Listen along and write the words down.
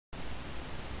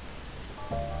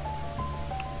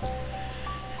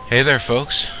Hey there,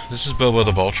 folks. This is Bobo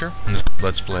the Vulture, and this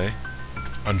Let's Play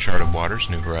Uncharted Waters,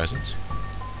 New Horizons,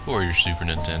 for your Super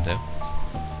Nintendo.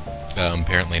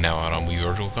 Apparently now out on Wii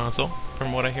Virtual Console,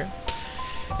 from what I hear.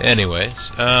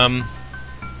 Anyways,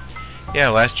 yeah,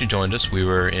 last you joined us, we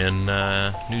were in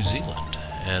New Zealand,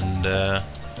 and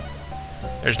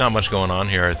there's not much going on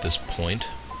here at this point.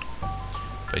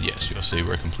 But yes, you'll see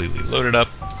we're completely loaded up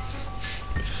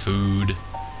with food,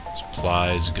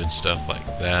 supplies, good stuff like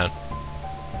that.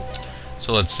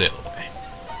 So let's sail away.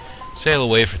 Sail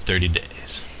away for 30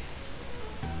 days.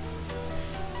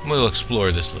 And we'll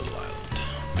explore this little island,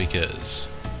 because,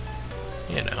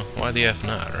 you know, why the F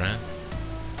not, right?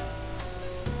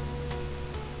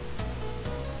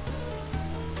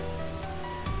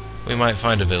 We might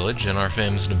find a village, and our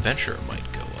famous adventure might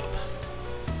go up.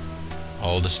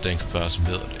 All distinct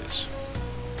possibilities.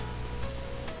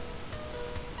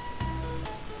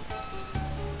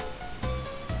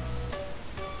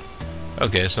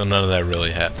 Okay, so none of that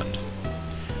really happened.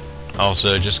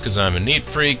 Also, just because I'm a neat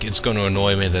freak, it's going to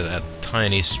annoy me that that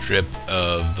tiny strip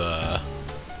of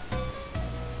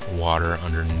water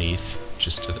underneath,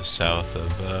 just to the south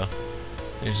of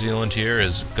New Zealand here,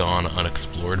 is gone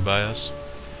unexplored by us.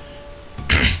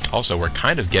 Also, we're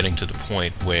kind of getting to the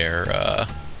point where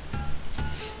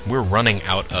we're running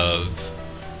out of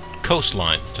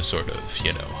coastlines to sort of,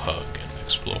 you know, hug and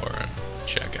explore and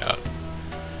check out.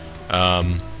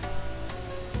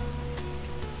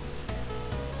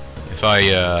 If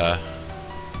I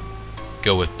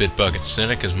go with Bitbucket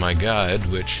Cynic as my guide,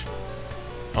 which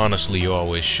honestly you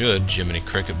always should, Jiminy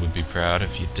Cricket would be proud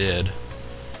if you did,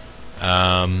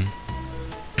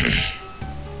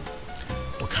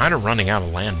 we're kind of running out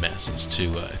of land masses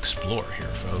to explore here,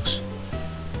 folks.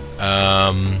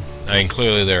 I mean,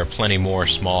 clearly there are plenty more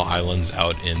small islands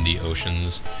out in the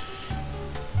oceans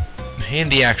in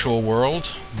the actual world,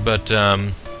 but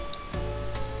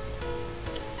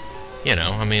you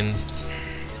know, I mean,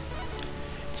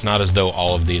 it's not as though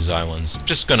all of these islands...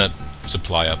 Just gonna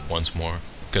supply up once more,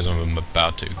 because I'm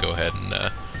about to go ahead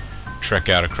and trek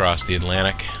out across the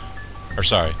Atlantic. Or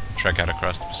sorry, trek out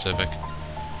across the Pacific.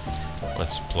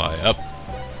 Let's supply up.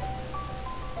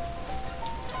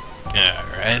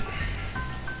 Alright.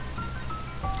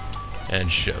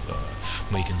 And shove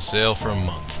off. We can sail for a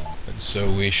month. And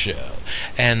so we shall.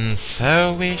 And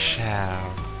so we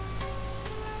shall.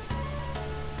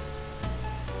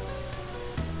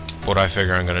 What I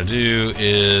figure I'm going to do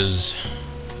is...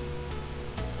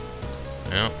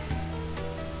 Well,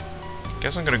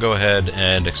 guess I'm going to go ahead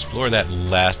and explore that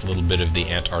last little bit of the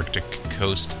Antarctic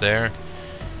coast there,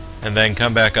 and then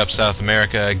come back up South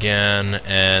America again,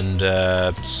 and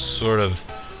sort of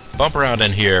bump around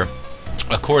in here,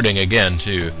 according again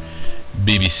to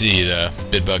BBC,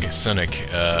 the Bitbucket Cynic,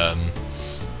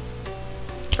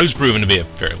 who's proven to be a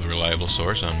fairly reliable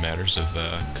source on matters of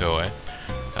Koei.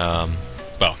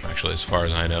 Well, actually, as far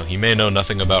as I know, he may know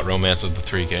nothing about Romance of the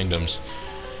Three Kingdoms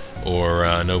or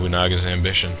Nobunaga's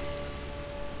Ambition.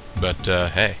 But,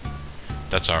 hey,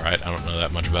 that's alright. I don't know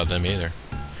that much about them either.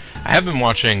 I have been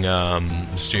watching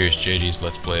Mysterious JD's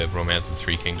Let's Play of Romance of the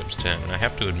Three Kingdoms 10, and I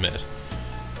have to admit,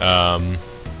 the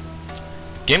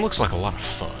game looks like a lot of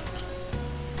fun.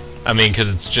 I mean,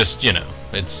 because it's just, you know,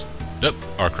 it's...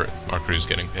 Oh, our crew's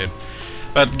getting paid.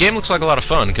 But the game looks like a lot of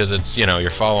fun, because it's, you know, you're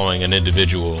following an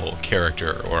individual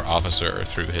character or officer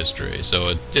through history,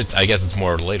 so it's I guess it's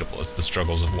more relatable. It's the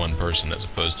struggles of one person as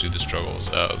opposed to the struggles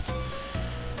of,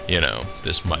 you know,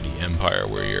 this mighty empire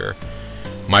where you're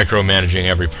micromanaging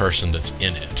every person that's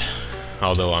in it.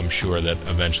 Although I'm sure that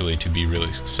eventually, to be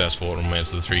really successful in Romance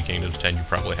of the Three Kingdoms 10, you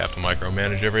probably have to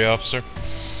micromanage every officer.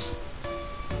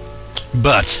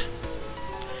 But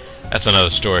that's another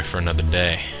story for another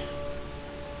day.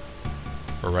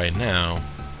 For right now,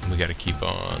 we gotta keep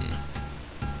on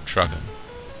trucking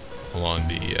along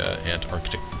the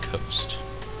Antarctic coast.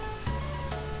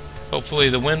 Hopefully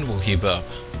the wind will keep up,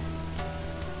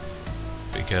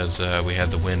 because we had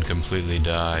the wind completely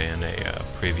die in a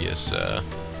previous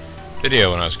video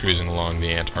when I was cruising along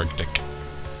the Antarctic.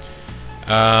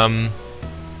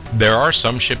 There are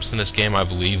some ships in this game, I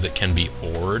believe, that can be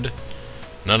oared.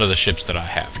 None of the ships that I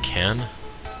have can.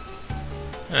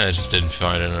 I just didn't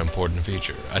find it an important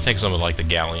feature. I think some of like the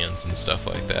galleons and stuff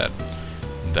like that,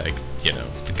 like, you know,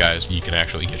 the guys, you can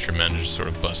actually get your men to just sort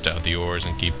of bust out the oars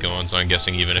and keep going, so I'm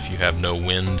guessing even if you have no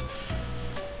wind,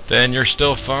 then you're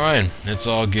still fine. It's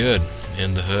all good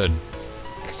in the hood.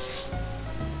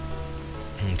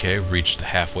 Okay, reached the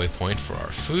halfway point for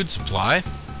our food supply.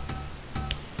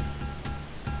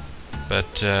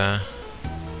 But,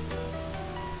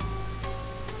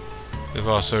 we've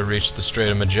also reached the Strait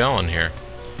of Magellan here.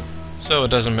 So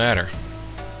it doesn't matter.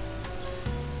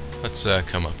 Let's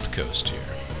come up the coast here.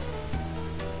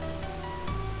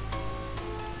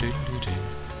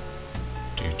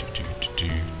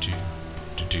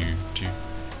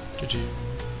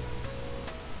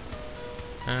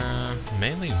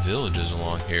 Mainly villages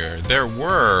along here. There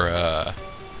were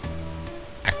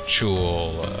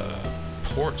actual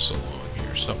ports along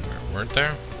here somewhere, weren't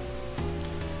there?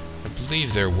 I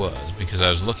believe there was, because I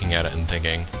was looking at it and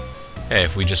thinking, hey,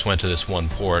 if we just went to this one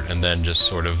port and then just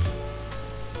sort of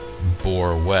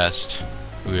bore west,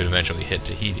 we would eventually hit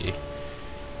Tahiti.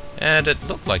 And it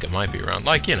looked like it might be around,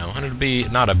 like, you know, and it'd be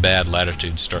not a bad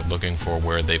latitude to start looking for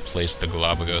where they placed the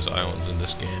Galapagos Islands in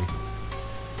this game.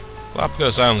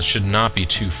 Galapagos Islands should not be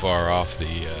too far off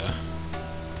the,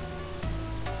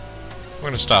 we're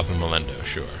gonna stop in Melendo,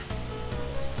 sure.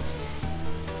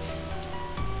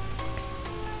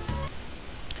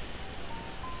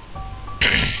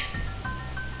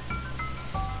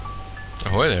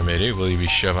 Ahoy there, matey. Will you be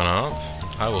shoving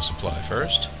off? I will supply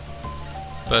first.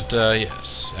 But,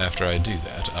 yes, after I do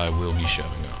that, I will be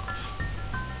shoving off.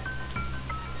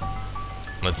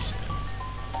 Let's see.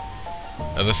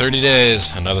 Another 30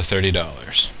 days, another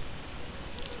 $30.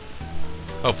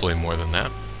 Hopefully more than that.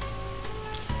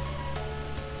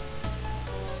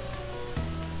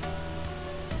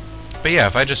 But yeah,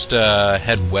 if I just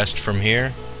head west from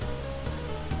here...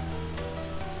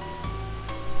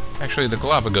 Actually, the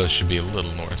Galapagos should be a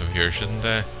little north of here, shouldn't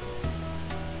they?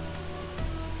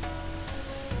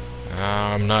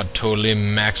 I'm not totally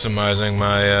maximizing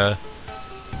my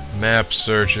map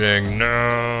searching.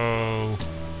 No!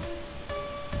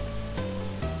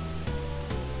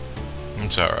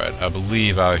 It's alright. I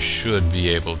believe I should be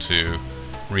able to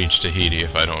reach Tahiti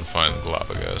if I don't find the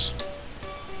Galapagos.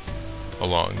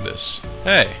 Along this.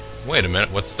 Hey! Wait a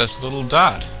minute, what's this little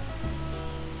dot?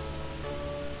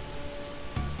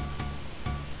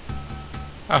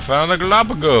 I found the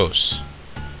Galapagos!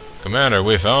 Commander,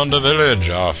 we found a village.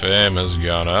 Our fame has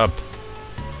gone up.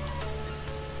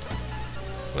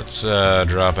 Let's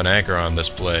drop an anchor on this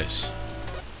place.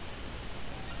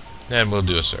 And we'll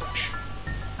do a search.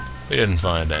 We didn't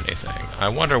find anything. I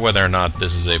wonder whether or not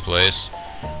this is a place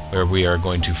where we are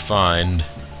going to find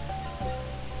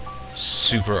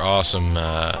super awesome,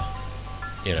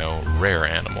 you know, rare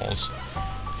animals.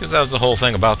 Because that was the whole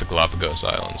thing about the Galapagos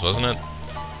Islands, wasn't it?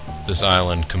 This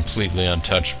island completely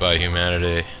untouched by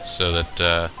humanity, so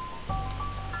that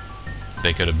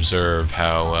they could observe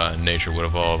how nature would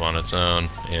evolve on its own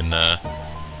in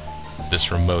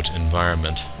this remote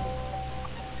environment.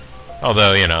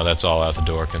 Although, you know, that's all out the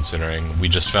door, considering we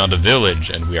just found a village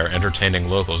and we are entertaining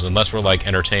locals, unless we're, like,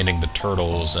 entertaining the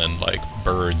turtles and, like,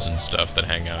 birds and stuff that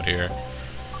hang out here.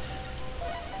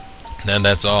 Then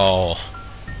that's all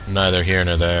neither here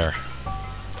nor there.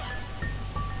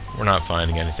 We're not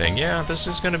finding anything. Yeah, this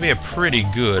is going to be a pretty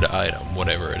good item,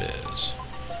 whatever it is.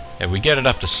 If we get it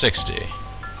up to 60,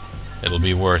 it'll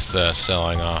be worth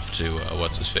selling off to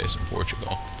what's-his-face in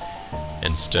Portugal,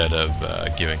 instead of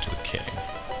giving to the king.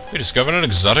 We discovered an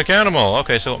exotic animal!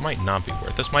 Okay, so it might not be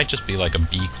worth. This might just be like a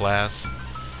B class.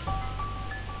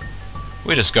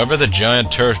 We discovered the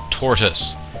giant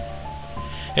tortoise.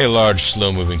 A large,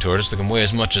 slow-moving tortoise that can weigh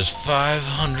as much as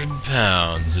 500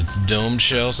 pounds. Its domed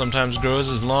shell sometimes grows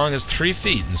as long as 3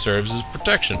 feet and serves as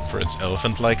protection for its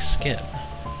elephant-like skin.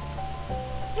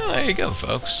 Well, there you go,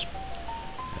 folks.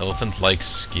 Elephant-like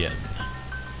skin.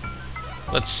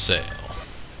 Let's sail.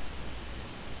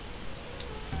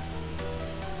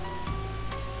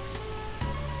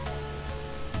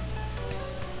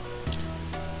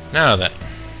 Now then,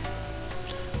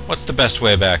 what's the best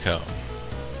way back home?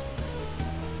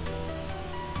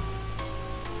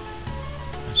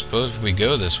 I suppose if we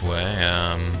go this way,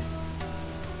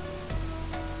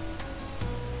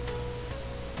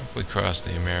 if we cross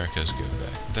the Americas, go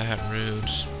back that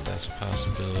route, that's a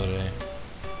possibility.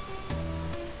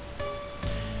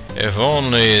 If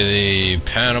only the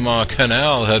Panama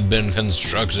Canal had been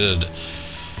constructed.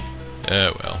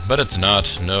 Well, but it's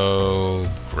not. No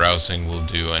grousing will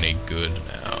do any good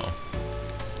now.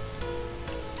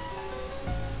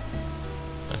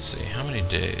 Let's see, how many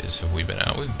days have we been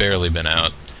out? We've barely been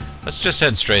out. Let's just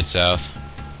head straight south.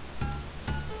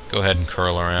 Go ahead and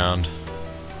curl around.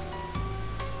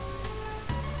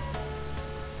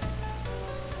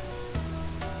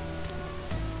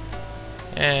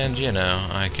 And, you know,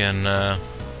 I can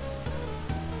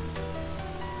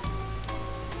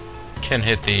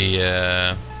hit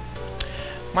the,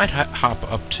 might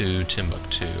hop up to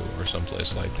Timbuktu or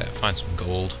someplace like that, find some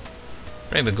gold,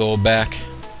 bring the gold back.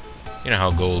 You know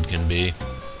how gold can be.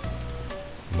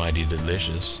 Mighty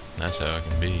delicious. That's how it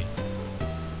can be.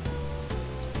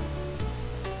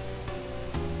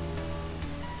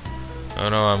 Oh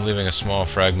no, I'm leaving a small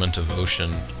fragment of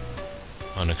ocean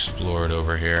unexplored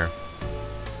over here.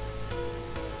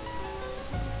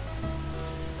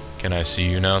 Can I see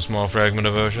you now, small fragment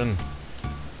of ocean?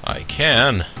 I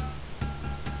can.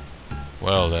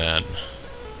 Well then,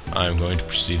 I'm going to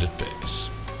proceed at pace.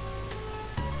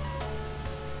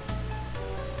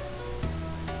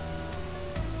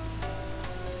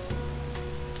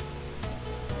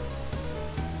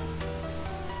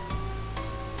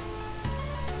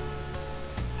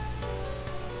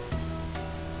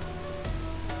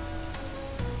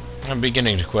 I'm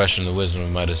beginning to question the wisdom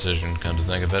of my decision, come to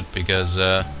think of it, because,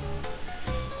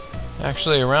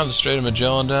 actually, around the Strait of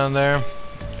Magellan down there,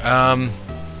 I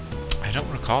don't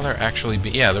recall there actually be...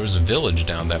 Yeah, there was a village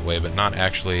down that way, but not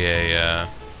actually a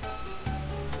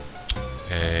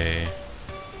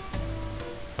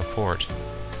port.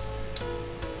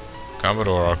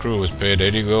 Commodore, our crew was paid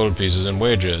 80 gold pieces in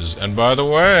wages, and by the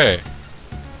way,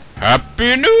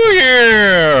 Happy New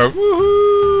Year! Woohoo!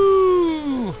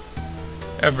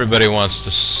 Everybody wants to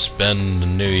spend the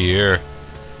new year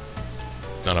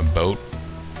on a boat.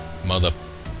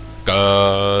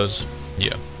 Motherfuckers.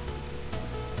 Yeah.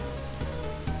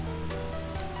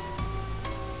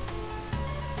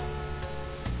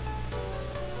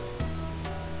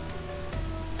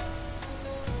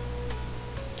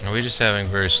 Are we just having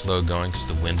very slow going because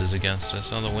the wind is against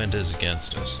us? Oh, the wind is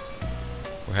against us.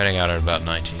 We're heading out at about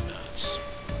 19 knots.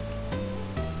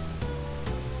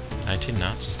 19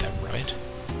 knots? Is that right?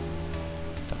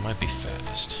 That might be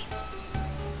fast.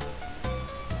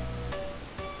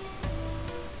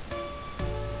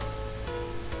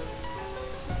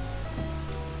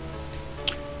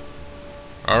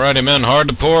 Alrighty, men, hard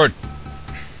to port.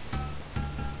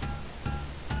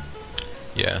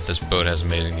 Yeah, this boat has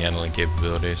amazing handling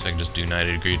capabilities. I can just do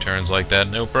 90-degree turns like that,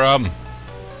 no problem.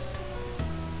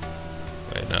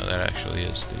 Wait, no, that actually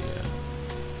is the...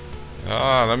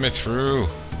 let me through.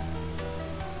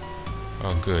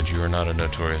 Oh, good, you are not a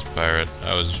notorious pirate.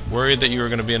 I was worried that you were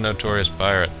going to be a notorious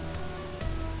pirate.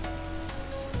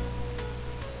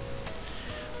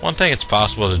 One thing it's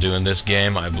possible to do in this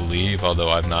game, I believe, although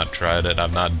I've not tried it,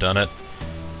 I've not done it,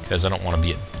 because I don't want to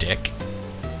be a dick.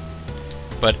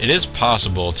 But it is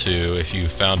possible to, if you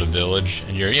found a village,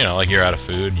 and you're, you know, like you're out of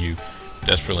food, you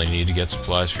desperately need to get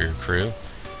supplies for your crew,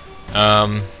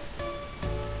 and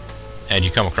you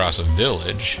come across a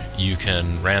village, you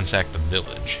can ransack the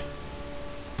village.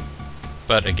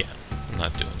 But again, I'm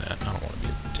not doing that. I don't want to be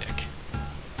a dick.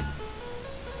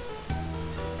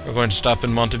 We're going to stop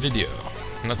in Montevideo.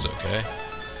 That's okay.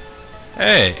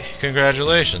 Hey,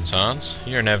 congratulations, Hans.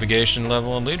 Your navigation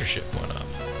level and leadership went up.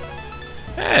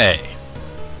 Hey!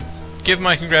 Give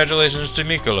my congratulations to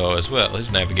Nicolo as well.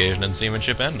 His navigation and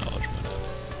seamanship and knowledge went up.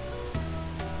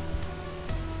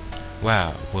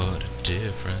 Wow, what a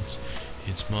difference.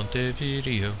 It's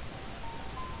Montevideo.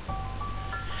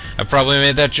 I've probably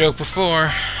made that joke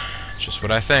before. Just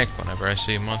what I think whenever I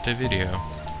see Montevideo.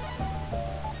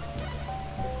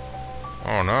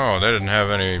 Oh no, they didn't have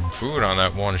any food on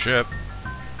that one ship.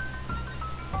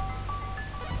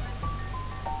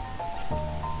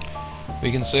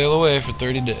 We can sail away for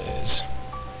 30 days.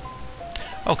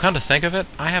 Oh, come to think of it,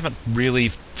 I haven't really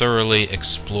thoroughly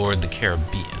explored the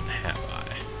Caribbean, have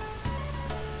I?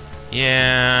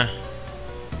 Yeah.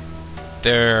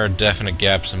 There are definite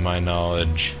gaps in my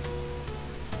knowledge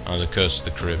on the coast of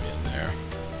the Caribbean there.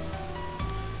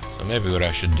 So maybe what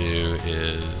I should do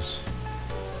is...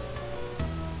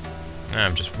 Nah,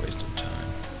 I'm just wasting time.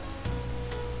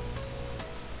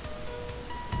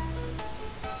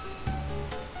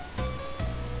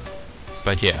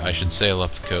 But yeah, I should sail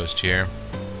up the coast here.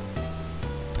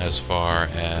 As far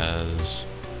as...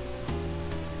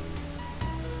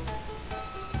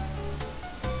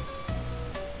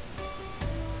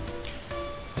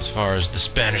 the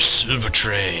Spanish silver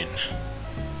train.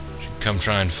 Should come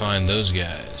try and find those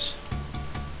guys.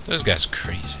 Those guys are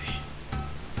crazy.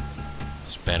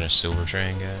 Spanish silver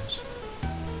train guys.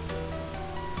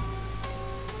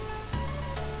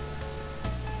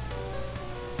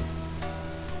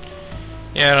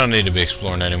 Yeah, I don't need to be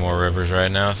exploring any more rivers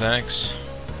right now, thanks.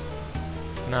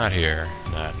 Not here,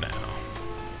 not now.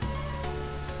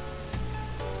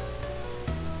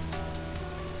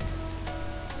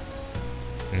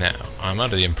 Now, I'm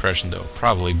under the impression there will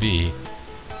probably be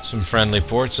some friendly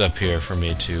ports up here for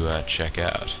me to check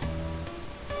out.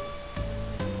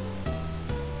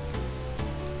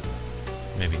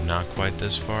 Maybe not quite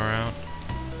this far out.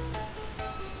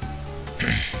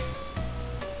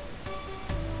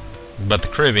 But the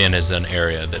Caribbean is an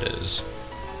area that is,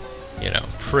 you know,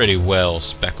 pretty well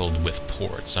speckled with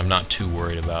ports. I'm not too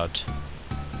worried about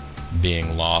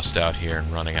being lost out here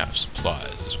and running out of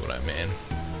supplies, is what I mean.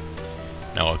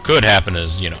 Now, what could happen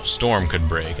is, storm could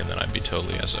break, and then I'd be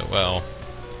totally SOL.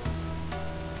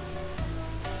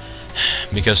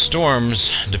 Because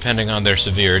storms, depending on their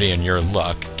severity and your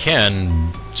luck,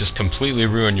 can just completely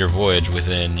ruin your voyage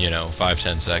within,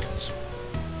 5-10 seconds.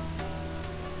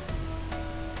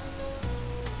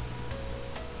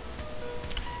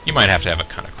 You might have to have a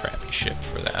kind of crappy ship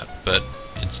for that, but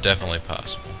it's definitely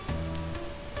possible.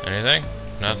 Anything?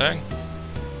 Nothing?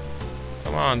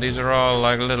 Come on, these are all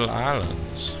like little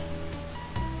islands.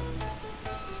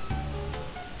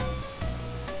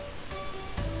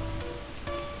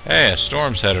 Hey, a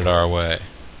storm's headed our way.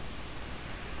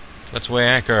 Let's weigh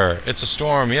anchor. It's a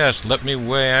storm, yes, let me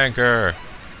weigh anchor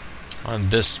on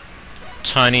this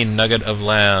tiny nugget of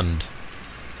land.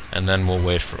 And then we'll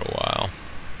wait for a while.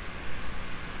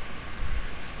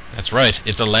 That's right,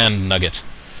 it's a land nugget.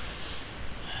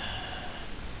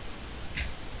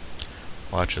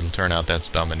 Watch, it'll turn out that's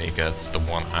Dominica. It's the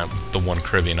one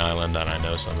Caribbean island, and I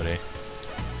know somebody.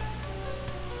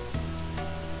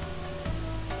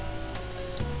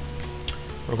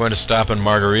 We're going to stop in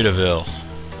Margaritaville.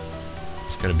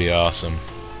 It's going to be awesome.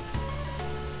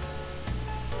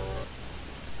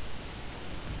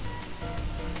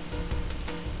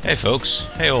 Hey folks.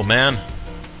 Hey old man.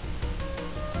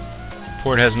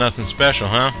 Port has nothing special,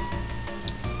 huh?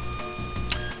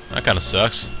 That kinda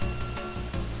sucks.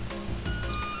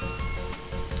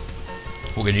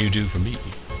 What can you do for me?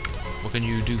 What can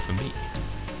you do for me?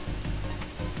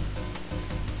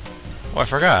 Oh, I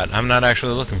forgot. I'm not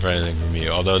actually looking for anything from you,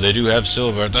 although they do have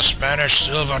silver. The Spanish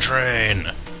silver train!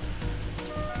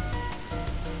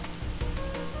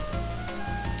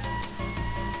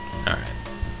 Alright.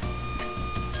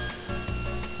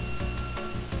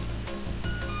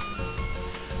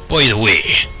 By the way,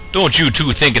 don't you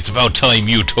two think it's about time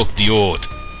you took the oath?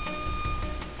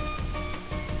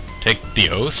 Take the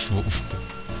oath?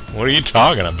 What are you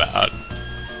talking about?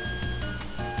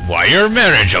 Why, your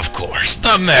marriage, of course.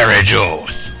 The marriage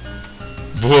oath.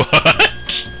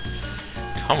 What?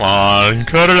 Come on,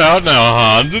 cut it out now,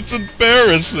 Hans. It's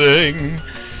embarrassing.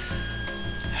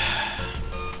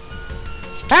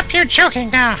 Stop your joking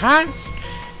now, Hans.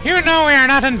 You know we are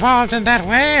not involved in that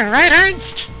way, right,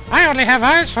 Ernst? I only have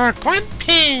eyes for Guan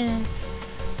Ping.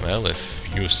 Well, if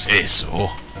you say so.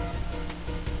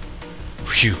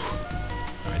 Phew.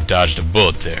 I dodged a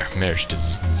bullet there. Marriage to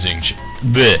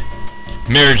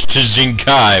Marriage to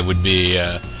Xinkai would be,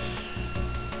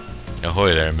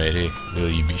 ahoy there, matey. Will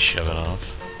you be shoving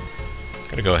off?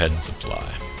 Gotta go ahead and supply.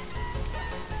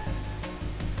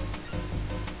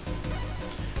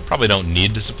 Probably don't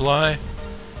need to supply.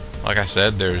 Like I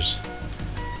said, there's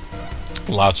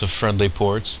lots of friendly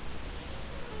ports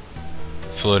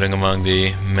floating among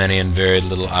the many and varied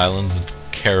little islands of the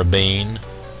Caribbean,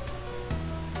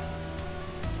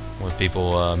 where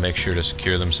people make sure to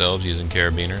secure themselves using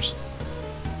carabiners.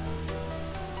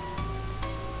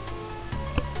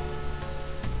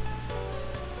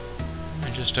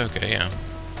 Just okay, yeah.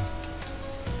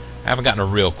 I haven't gotten a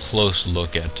real close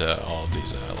look at all of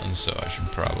these islands, so I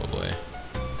should probably...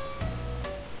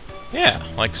 Yeah,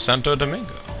 like Santo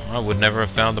Domingo. I would never have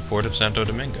found the port of Santo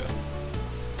Domingo.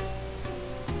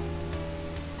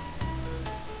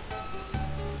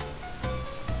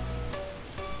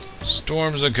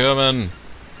 Storms are coming.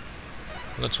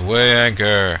 Let's weigh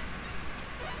anchor.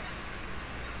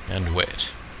 And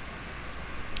wait.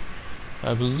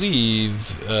 I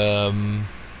believe,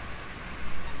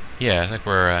 yeah, I think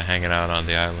we're hanging out on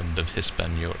the island of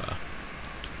Hispaniola,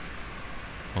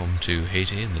 home to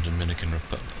Haiti and the Dominican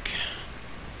Republic.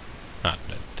 Not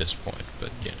at this point,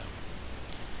 but,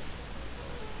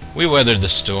 We weathered the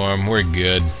storm, we're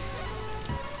good.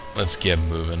 Let's get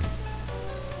moving.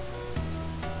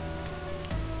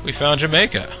 We found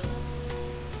Jamaica.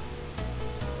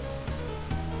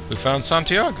 We found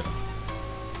Santiago.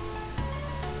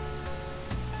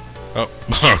 Oh,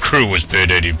 our crew was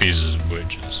paid 80 pieces in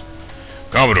wages.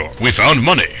 Commodore, we found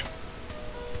money!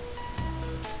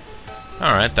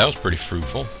 Alright, that was pretty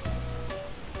fruitful.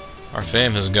 Our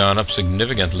fame has gone up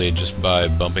significantly just by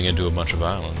bumping into a bunch of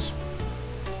islands.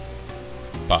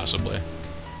 Possibly.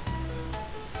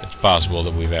 It's possible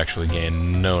that we've actually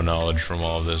gained no knowledge from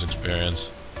all of this experience.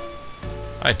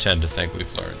 I tend to think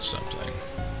we've learned something.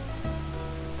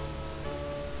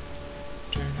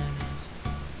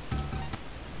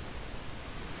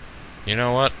 You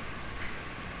know what?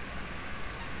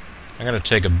 I'm gonna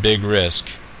take a big risk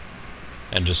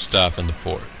and just stop in the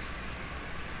port.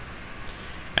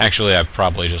 Actually, I've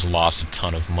probably just lost a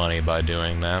ton of money by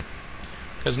doing that.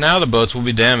 Because now the boats will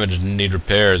be damaged and need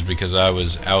repairs because I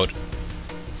was out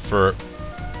for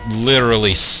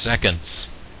literally seconds.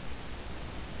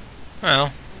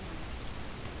 Well,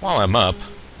 while I'm up,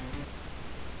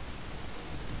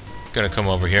 I'm gonna come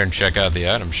over here and check out the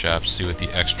item shop, see what the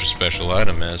extra special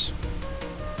item is.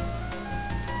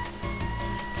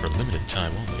 For a limited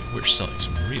time only, we're selling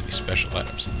some really special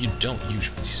items that you don't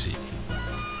usually see.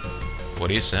 What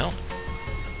do you sell?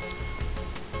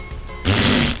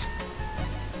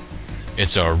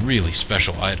 It's a really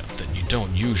special item that you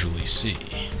don't usually see.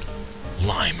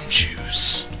 Lime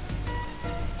juice.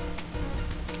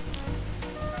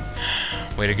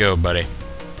 Way to go, buddy.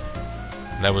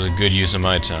 That was a good use of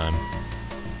my time.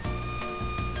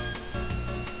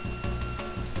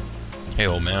 Hey,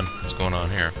 old man, what's going on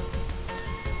here?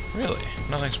 Really?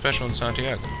 Nothing special in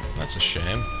Santiago. That's a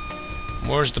shame.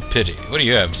 More's the pity. What do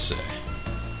you have to say?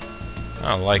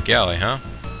 Oh, Light Galley, huh?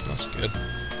 That's good.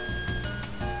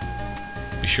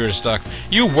 Be sure to stock...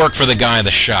 You work for the guy in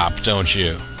the shop, don't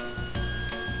you?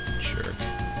 Jerk.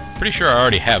 Pretty sure I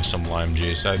already have some lime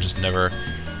juice. I've just never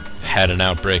had an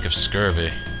outbreak of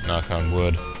scurvy. Knock on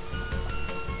wood.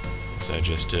 As I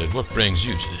just did. What brings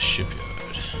you to the shipyard?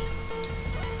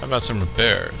 How about some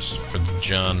repairs for the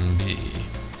John B?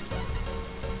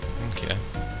 Okay.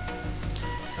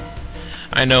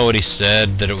 I know what he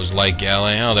said, that it was Light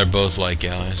Galley. Oh, they're both Light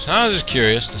Galleys. I was just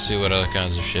curious to see what other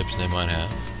kinds of ships they might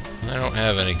have. I don't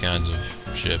have any kinds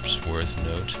of ships worth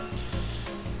note.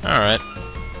 Alright.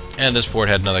 And this port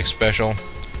had nothing special.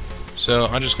 So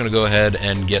I'm just going to go ahead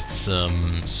and get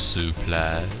some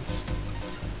supplies.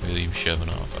 Really shoving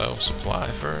off. Oh, supply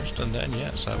first, and then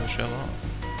yes, I will shove off.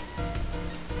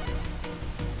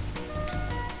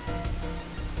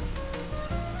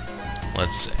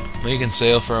 Let's see. We can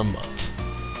sail for a month.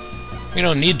 We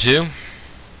don't need to.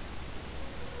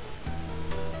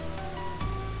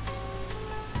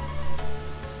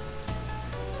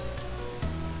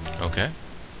 Okay.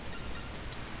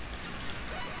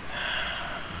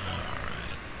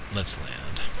 Alright. Let's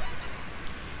land.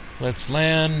 Let's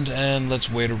land, and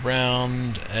let's wait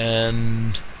around,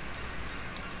 and...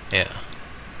 yeah.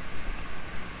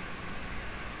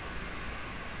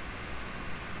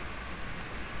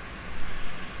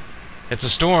 It's a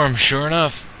storm, sure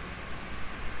enough.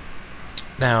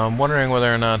 Now, I'm wondering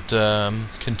whether or not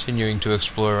continuing to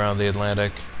explore around the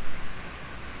Atlantic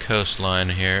coastline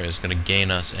here is going to gain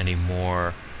us any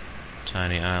more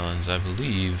tiny islands. I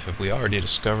believe, have we already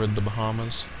discovered the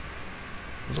Bahamas?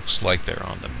 It looks like they're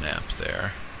on the map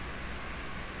there.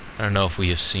 I don't know if we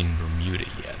have seen Bermuda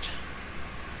yet.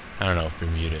 I don't know if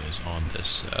Bermuda is on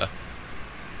this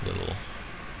little...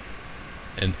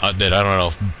 And I don't know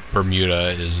if Bermuda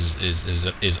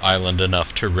is island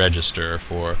enough to register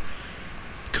for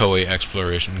Koei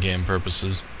exploration game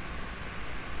purposes.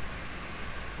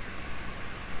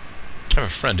 I have a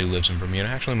friend who lives in Bermuda.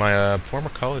 Actually, my former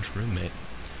college roommate.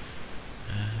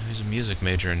 He's a music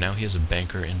major, and now he is a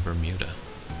banker in Bermuda.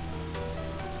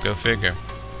 Go figure.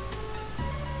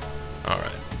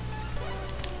 Alright.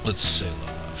 Let's sail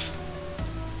off.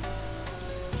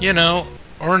 You know,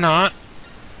 or not.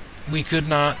 We could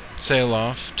not sail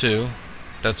off, too.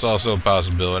 That's also a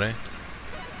possibility.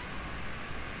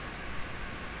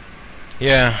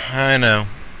 Yeah, I know.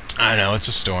 I know, it's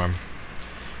a storm.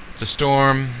 It's a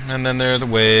storm, and then there are the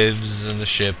waves, and the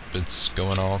ship, it's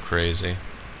going all crazy.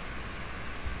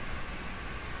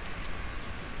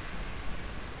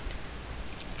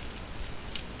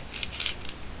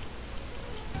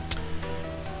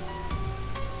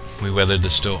 We weathered the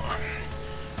storm.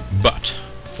 But,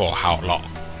 for how long?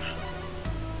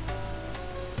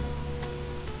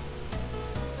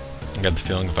 I got the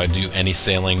feeling if I do any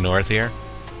sailing north here,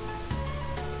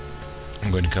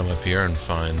 I'm going to come up here and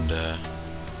find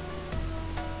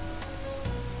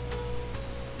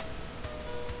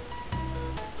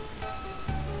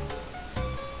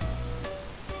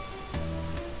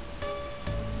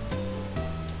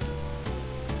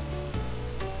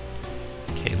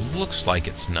okay, looks like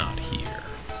it's not here,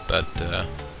 but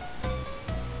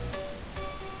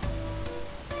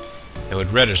it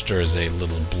would register as a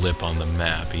little blip on the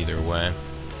map either way.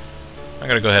 I'm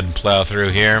going to go ahead and plow through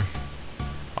here.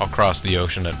 I'll cross the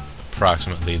ocean at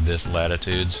approximately this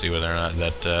latitude, see whether or not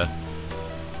that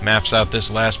maps out this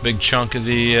last big chunk of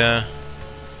the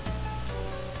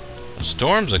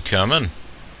storms are coming.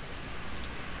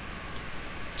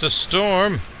 It's a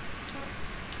storm.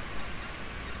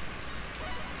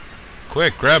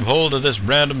 Quick, grab hold of this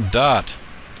random dot.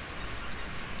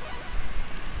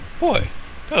 Boy,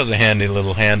 that was a handy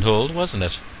little handhold, wasn't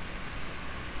it?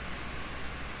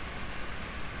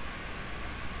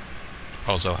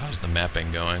 Also, how's the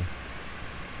mapping going?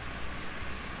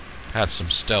 That's some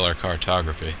stellar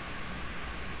cartography.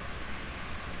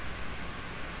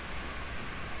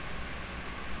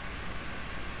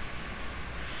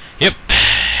 Yep,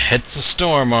 it's a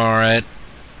storm, alright.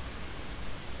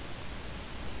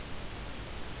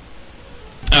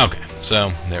 Okay,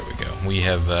 so there we go.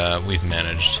 We've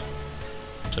managed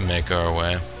to make our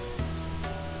way.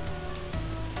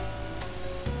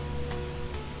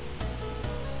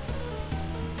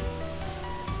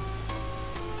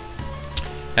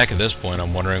 Heck, at this point,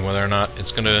 I'm wondering whether or not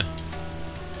it's gonna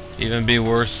even be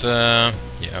worth. Yeah,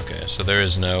 okay. So there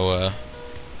is no.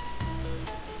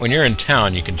 When you're in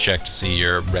town, you can check to see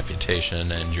your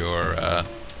reputation and your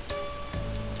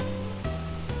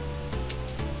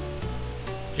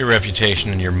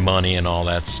reputation and your money and all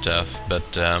that stuff,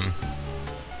 but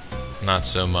not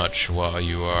so much while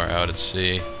you are out at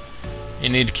sea. You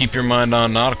need to keep your mind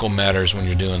on nautical matters when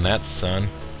you're doing that, son.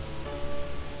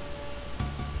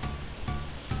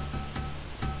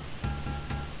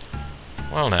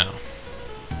 Well, now.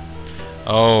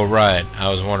 Oh, right. I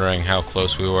was wondering how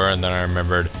close we were, and then I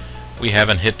remembered we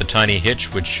haven't hit the tiny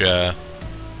hitch, which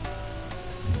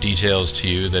details to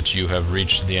you that you have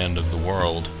reached the end of the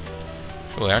world.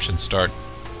 Actually, I should start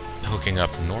hooking up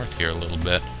north here a little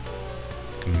bit.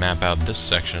 I can map out this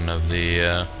section of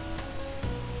the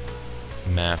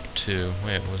map, too.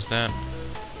 Wait, was that?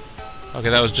 Okay,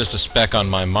 that was just a speck on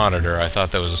my monitor. I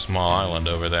thought that was a small island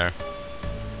over there.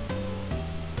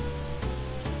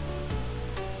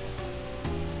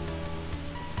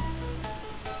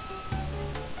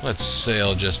 Let's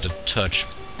sail just a touch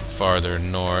farther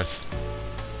north.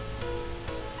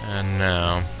 And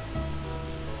now,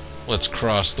 let's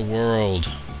cross the world.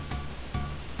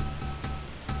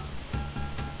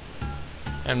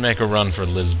 And make a run for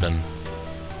Lisbon.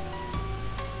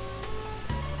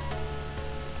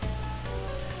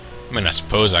 I mean, I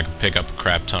suppose I could pick up a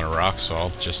crap ton of rock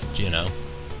salt, just, you know.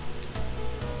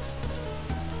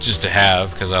 Just to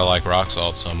have, because I like rock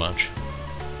salt so much.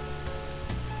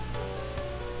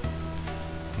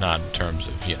 Not in terms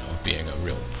of, you know, being a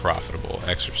real profitable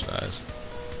exercise.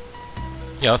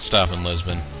 Yeah, let's stop in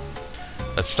Lisbon.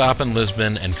 Let's stop in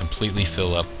Lisbon and completely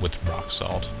fill up with rock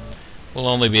salt. We'll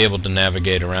only be able to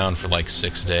navigate around for like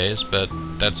 6 days, but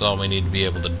that's all we need to be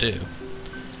able to do.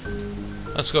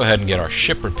 Let's go ahead and get our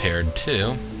ship repaired,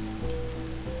 too.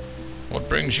 What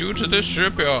brings you to this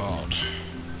shipyard?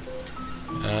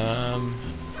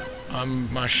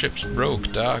 My ship's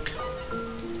broke, Doc.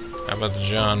 How about the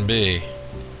John B?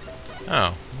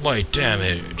 Oh, light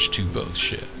damage to both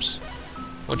ships.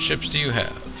 What ships do you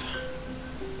have?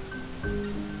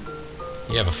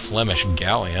 You have a Flemish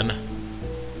galleon.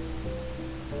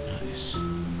 Nice.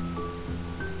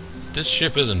 This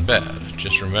ship isn't bad.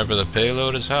 Just remember the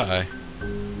payload is high.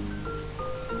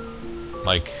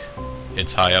 Like,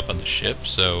 it's high up on the ship,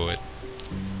 so it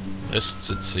lists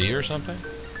at sea or something?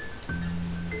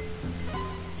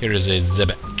 Here is a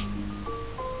Zebek.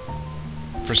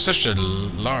 For such a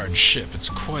large ship, it's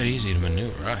quite easy to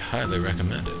maneuver. I highly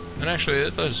recommend it. And actually,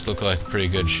 it does look like a pretty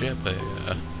good ship. An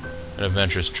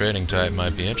adventurous trading type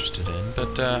might be interested in,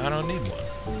 but I don't need one.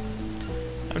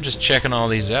 I'm just checking all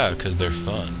these out because they're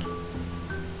fun.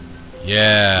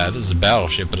 Yeah, this is a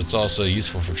battleship, but it's also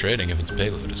useful for trading if its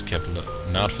payload is kept low.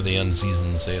 Not for the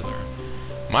unseasoned sailor.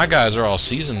 My guys are all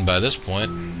seasoned by this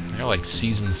point. They're like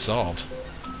seasoned salt.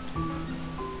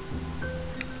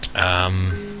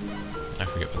 I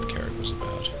forget what the character was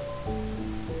about.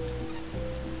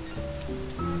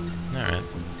 Alright.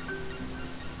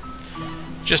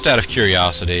 Just out of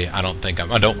curiosity, I don't think I'm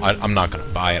not gonna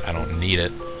buy it, I don't need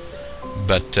it.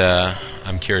 But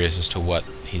I'm curious as to what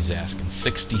he's asking.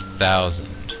 60,000.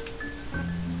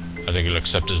 I think he'll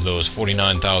accept as low as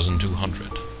 49,200.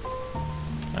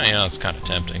 You know, it's kind of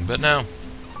tempting, but no.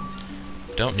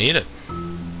 Don't need it.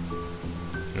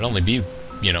 It'd only be,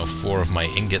 you know, 4 of my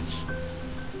ingots.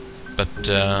 But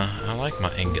I like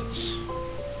my ingots.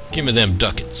 Give me them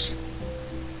ducats.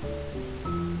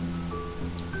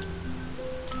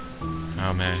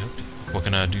 How may I help you? What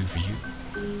can I do for you?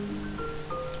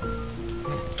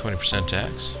 20%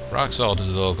 tax. Rock salt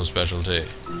is the local specialty.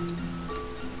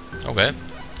 Okay.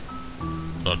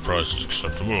 That price is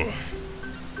acceptable.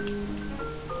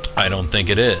 I don't think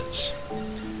it is.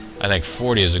 I think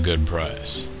 40 is a good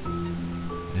price.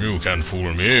 You can't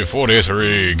fool me.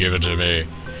 43, give it to me.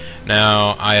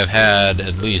 Now, I have had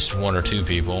at least 1 or 2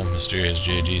 people, Mysterious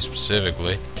JG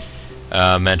specifically,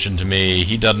 mention to me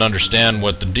he doesn't understand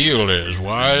what the deal is.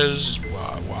 Why is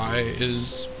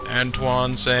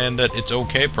Antoine saying that it's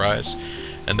okay price,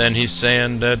 and then he's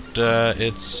saying that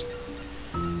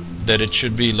it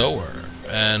should be lower?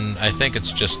 And I think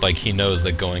it's just like he knows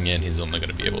that going in he's only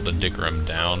going to be able to dicker him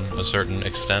down a certain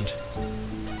extent.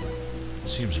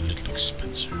 Seems a little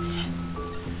expensive.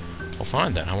 Well,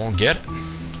 fine then, I won't get it.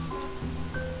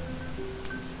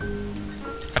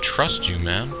 trust you,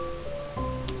 man.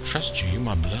 Trust you. You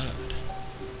my blood.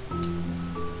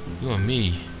 You and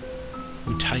me.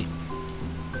 We tight.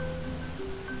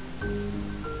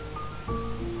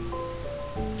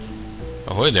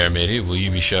 Ahoy there, matey. Will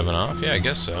you be shoving off? Yeah, I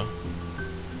guess so.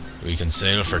 We can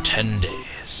sail for 10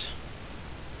 days.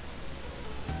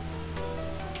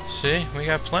 See? We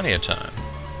got plenty of time.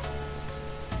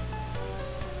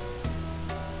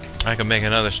 I can make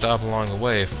another stop along the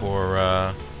way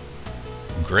for,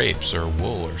 grapes or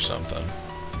wool or something.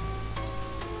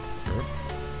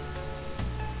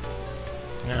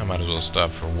 Yeah, I might as well stop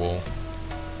for wool.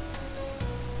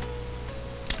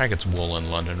 I think it's wool in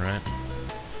London, right?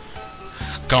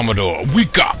 Commodore, we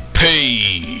got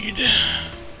paid!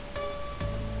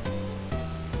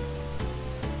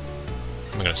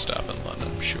 I'm gonna stop in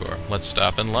London, sure. Let's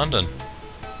stop in London.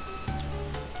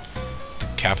 It's the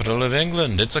capital of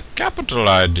England. It's a capital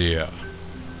idea.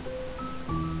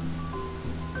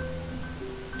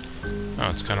 Oh,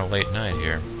 it's kind of late night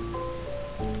here.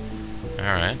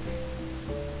 Alright.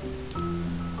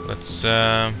 Let's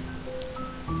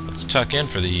tuck in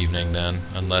for the evening then,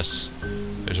 unless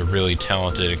there's a really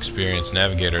talented, experienced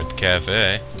navigator at the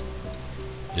cafe.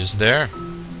 Is there?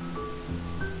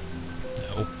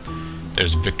 No.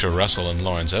 There's Victor Russell and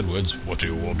Lawrence Edwards. What do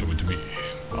you want with me?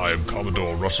 I am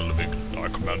Commodore Russell of England. I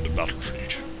command the battle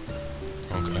fleet.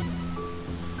 Okay.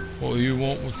 What do you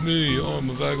want with me? I'm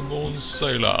a vagabond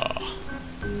sailor.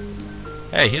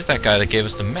 Hey, he's that guy that gave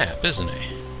us the map, isn't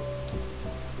he?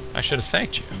 I should have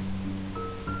thanked you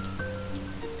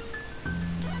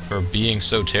for being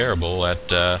so terrible at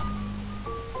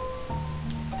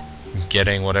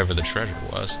getting whatever the treasure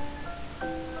was.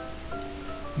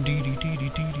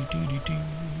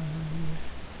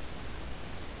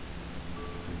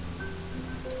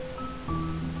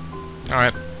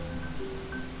 Alright.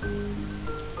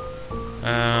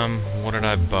 What did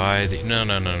I buy? No,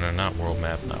 not world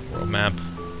map, not world map.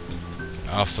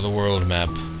 Get off of the world map.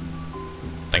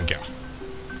 Thank you.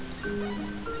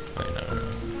 Wait, no.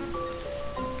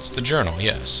 It's the journal,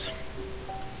 yes.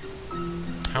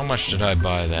 How much did I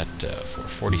buy that for?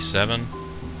 47?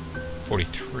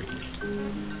 43.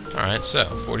 Alright, so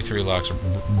 43 lots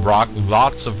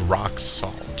of rock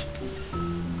salt.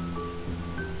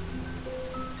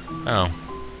 Oh.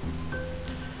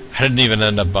 I didn't even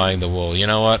end up buying the wool. You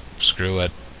know what? Screw it.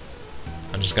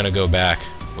 I'm just gonna go back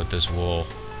with this wool.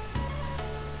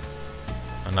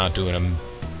 I'm not doing a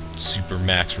super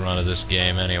max run of this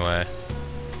game anyway.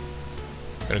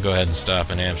 I'm gonna go ahead and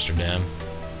stop in Amsterdam.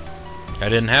 I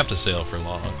didn't have to sail for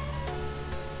long.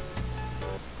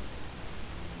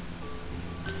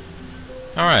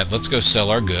 Alright, let's go sell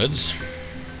our goods.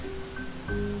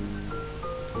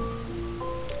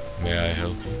 May I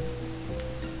help you?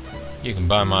 You can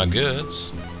buy my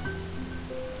goods.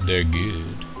 They're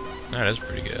good. That is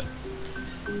pretty good.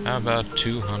 How about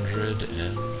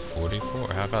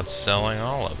 244? How about selling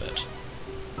all of it?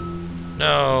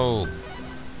 No!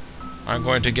 I'm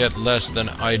going to get less than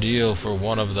ideal for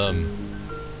one of them.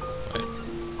 Wait.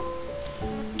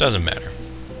 Doesn't matter.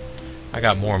 I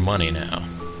got more money now.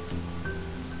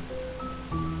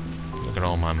 Look at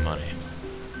all my money.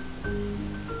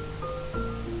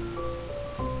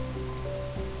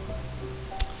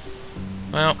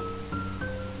 Well,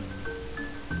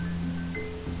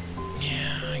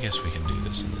 yeah, I guess we can do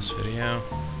this in this video.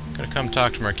 Gotta come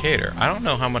talk to Mercator. I don't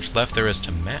know how much left there is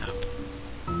to map.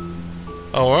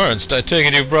 Oh, Ernst, I take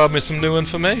it you brought me some new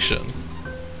information.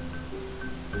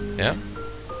 Yeah?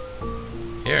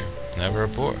 Here, have a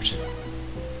report.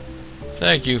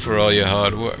 Thank you for all your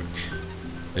hard work.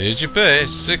 Here's your pay,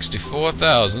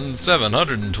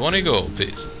 64,720 gold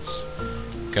pieces.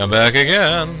 Come back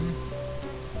again.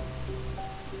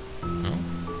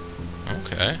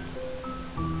 Okay.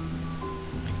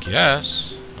 I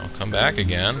guess I'll come back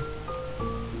again.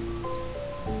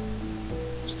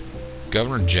 Is the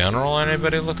Governor General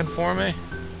anybody looking for me?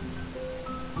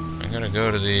 I'm gonna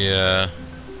go to the,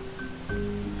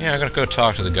 yeah, I'm gonna go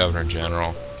talk to the Governor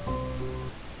General.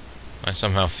 I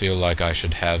somehow feel like I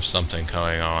should have something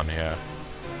going on here.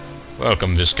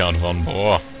 Welcome, Viscount von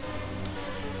Bohr.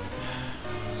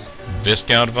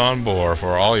 Viscount von Bohr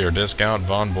for all your Viscount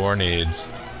von Bohr needs.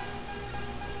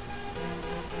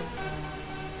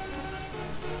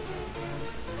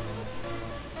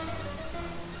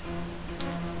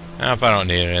 If I don't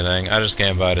need anything, I just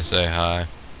came by to say hi.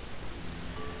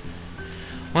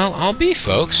 Well, I'll be,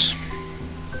 folks.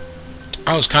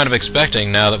 I was kind of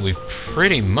expecting, now that we've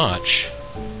pretty much...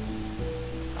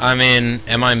 I mean,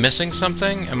 am I missing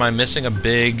something? Am I missing a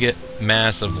big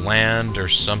mass of land or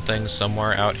something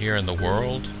somewhere out here in the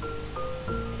world?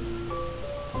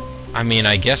 I mean,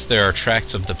 I guess there are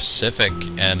tracts of the Pacific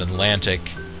and Atlantic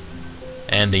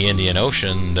and the Indian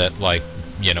Ocean that, like,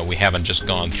 you know, we haven't just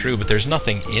gone through, but there's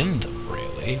nothing in them,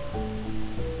 really.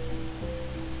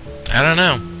 I don't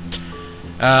know.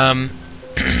 I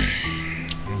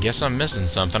guess I'm missing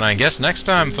something. I guess next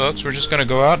time, folks, we're just going to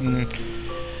go out and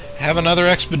have another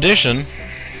expedition.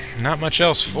 Not much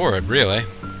else for it, really.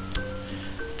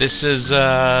 This is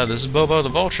Bobo the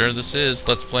Vulture. This is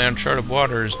Let's Play Uncharted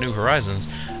Waters New Horizons.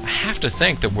 I have to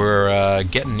think that we're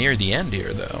getting near the end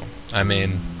here, though. I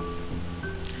mean,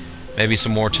 maybe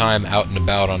some more time out and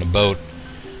about on a boat,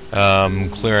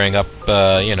 clearing up,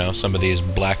 you know, some of these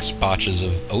black spotches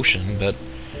of ocean. But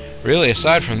really,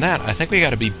 aside from that, I think we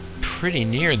got to be pretty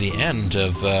near the end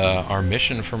of our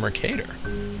mission for Mercator.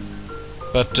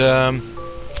 But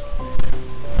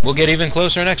we'll get even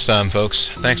closer next time, folks.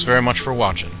 Thanks very much for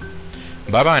watching.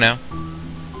 Bye-bye now.